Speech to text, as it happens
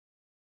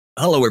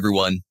Hello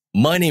everyone,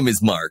 my name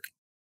is Mark.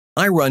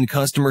 I run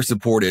customer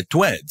support at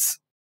Twads.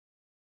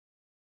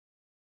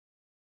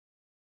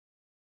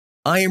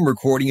 I am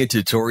recording a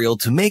tutorial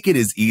to make it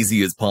as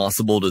easy as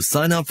possible to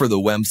sign up for the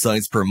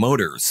website's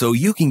promoter so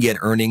you can get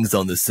earnings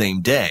on the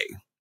same day.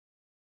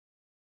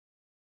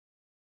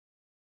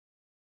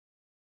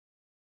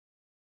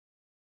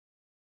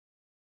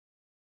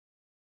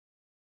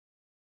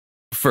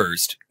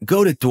 First,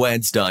 go to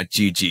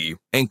twads.gg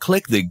and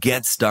click the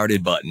Get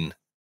Started button.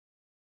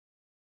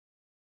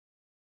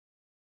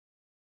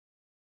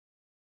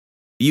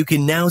 You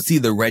can now see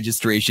the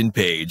registration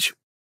page.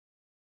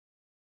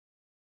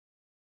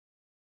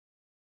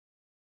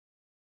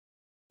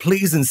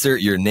 Please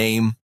insert your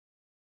name,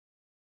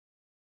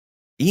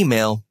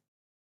 email,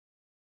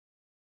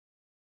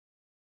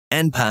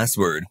 and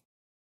password,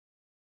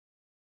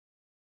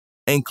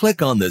 and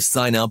click on the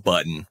Sign Up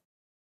button.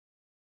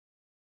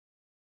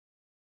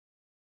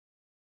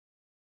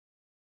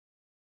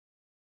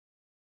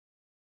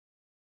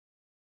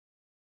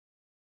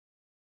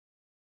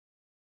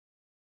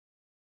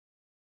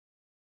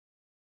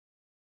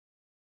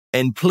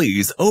 And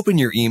please open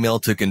your email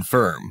to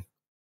confirm.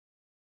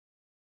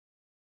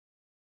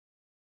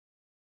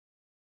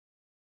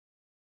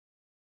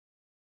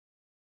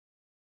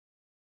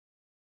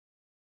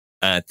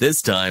 At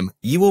this time,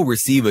 you will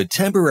receive a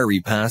temporary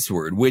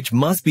password which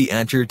must be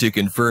entered to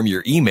confirm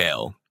your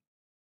email.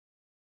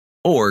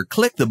 Or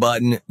click the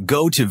button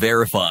Go to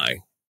verify.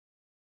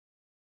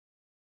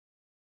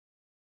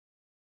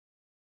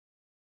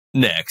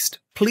 Next,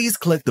 please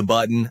click the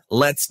button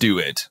Let's do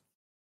it.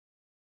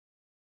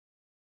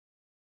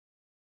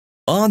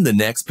 On the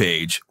next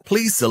page,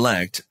 please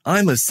select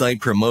I'm a site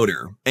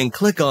promoter and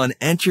click on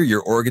Enter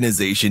your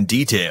organization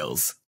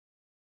details.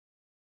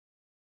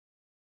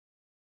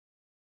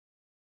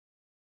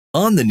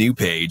 On the new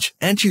page,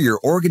 enter your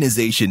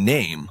organization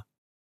name,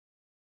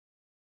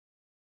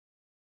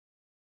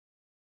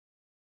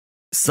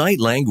 site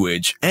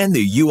language, and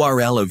the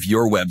URL of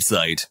your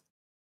website.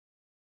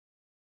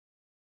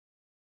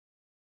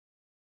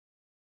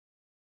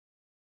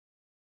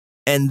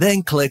 And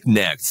then click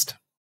Next.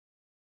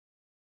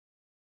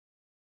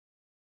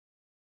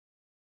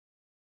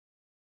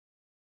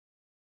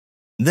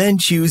 Then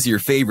choose your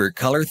favorite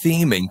color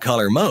theme and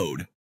color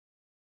mode.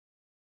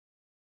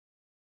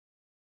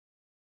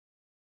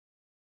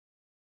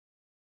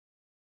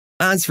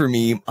 As for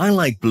me, I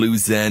like Blue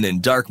Zen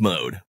and Dark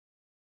Mode.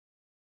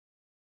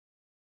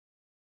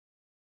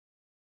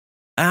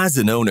 As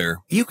an owner,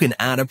 you can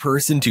add a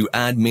person to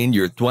admin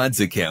your Twads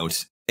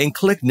account and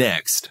click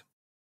Next.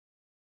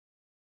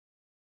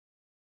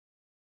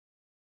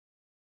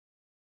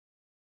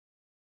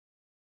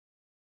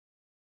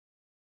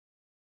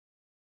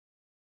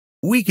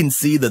 We can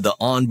see that the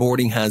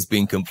onboarding has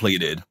been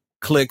completed.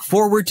 Click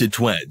Forward to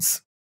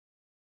Twads.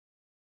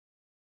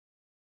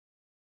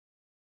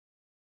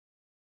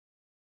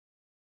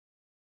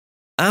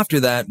 After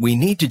that, we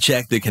need to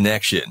check the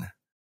connection.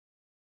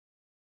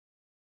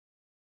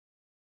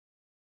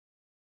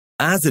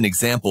 As an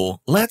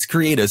example, let's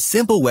create a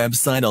simple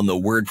website on the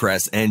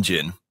WordPress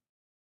engine.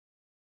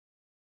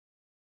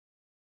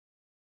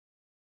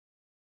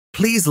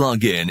 Please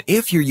log in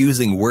if you're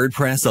using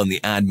WordPress on the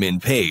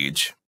admin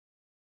page.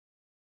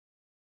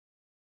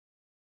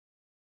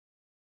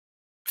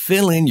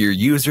 Fill in your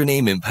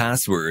username and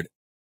password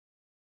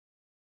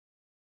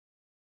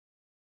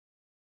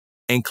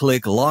and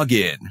click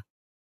Login.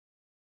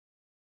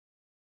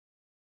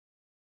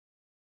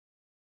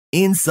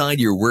 Inside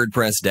your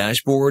WordPress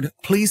dashboard,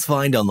 please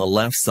find on the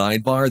left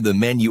sidebar the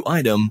menu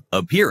item,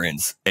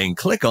 Appearance, and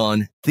click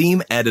on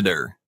Theme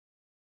Editor.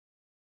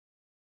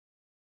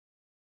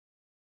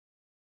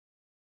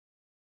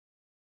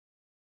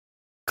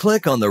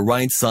 Click on the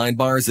right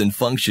sidebars and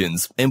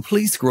functions, and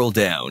please scroll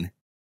down.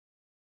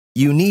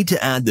 You need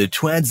to add the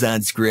Twads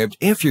ad script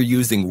if you're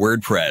using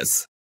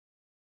WordPress.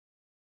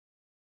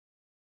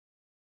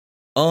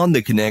 On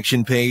the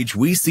connection page,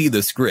 we see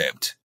the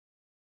script.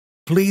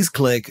 Please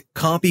click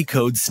Copy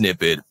Code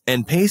Snippet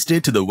and paste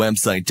it to the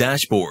website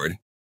dashboard.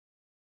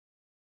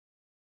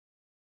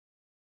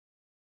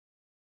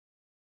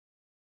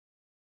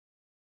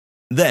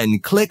 Then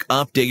click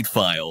Update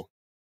File.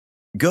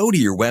 Go to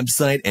your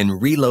website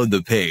and reload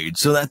the page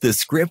so that the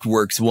script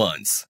works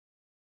once.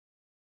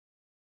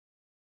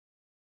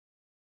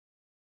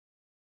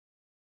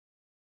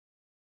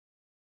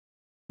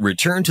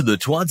 Return to the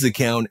Twads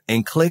account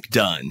and click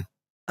Done.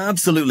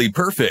 Absolutely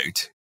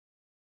perfect!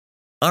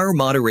 Our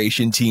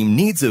moderation team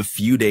needs a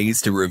few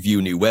days to review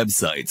new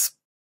websites.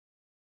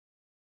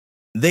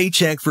 They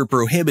check for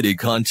prohibited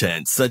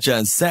content such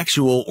as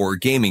sexual or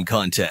gaming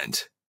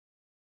content.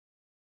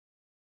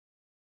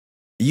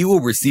 You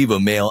will receive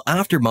a mail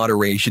after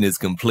moderation is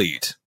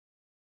complete.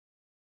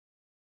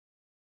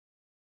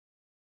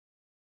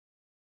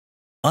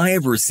 I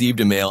have received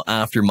a mail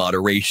after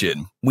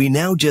moderation. We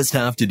now just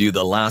have to do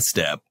the last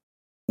step.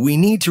 We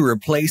need to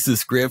replace the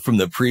script from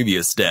the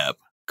previous step.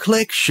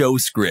 Click Show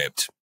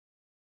Script.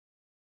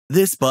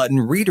 This button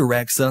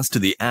redirects us to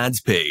the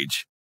ads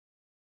page.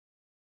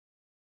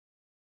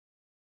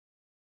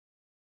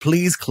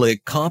 Please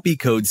click Copy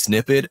Code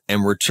Snippet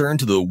and return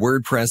to the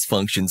WordPress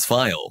Functions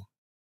file.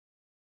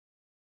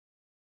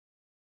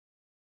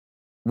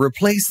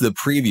 Replace the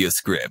previous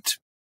script.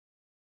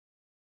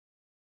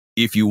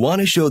 If you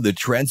want to show the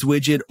Threads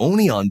widget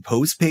only on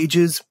post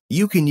pages,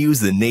 you can use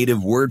the native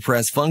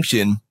WordPress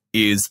function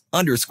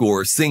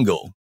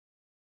is_single.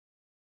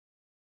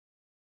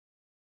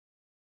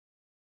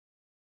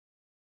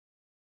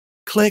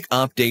 Click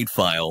Update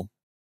File.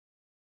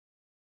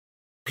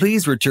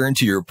 Please return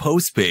to your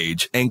post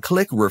page and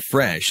click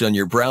Refresh on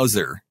your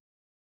browser.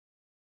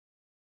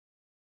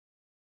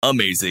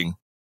 Amazing!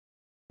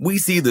 We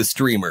see the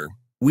streamer.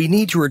 We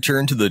need to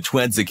return to the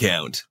Twads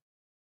account.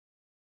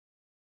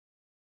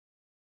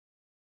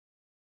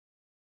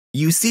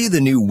 You see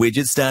the new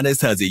widget status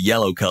has a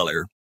yellow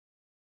color.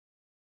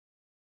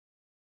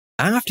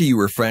 After you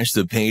refresh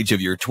the page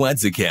of your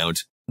Twads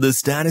account, the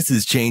status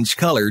is changed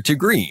color to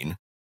green.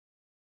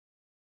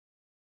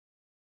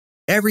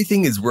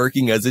 Everything is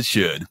working as it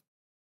should.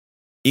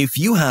 If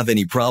you have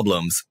any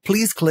problems,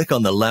 please click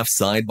on the left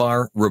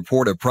sidebar,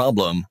 Report a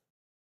Problem,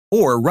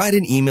 or write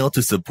an email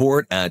to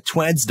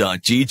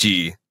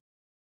support@twads.gg.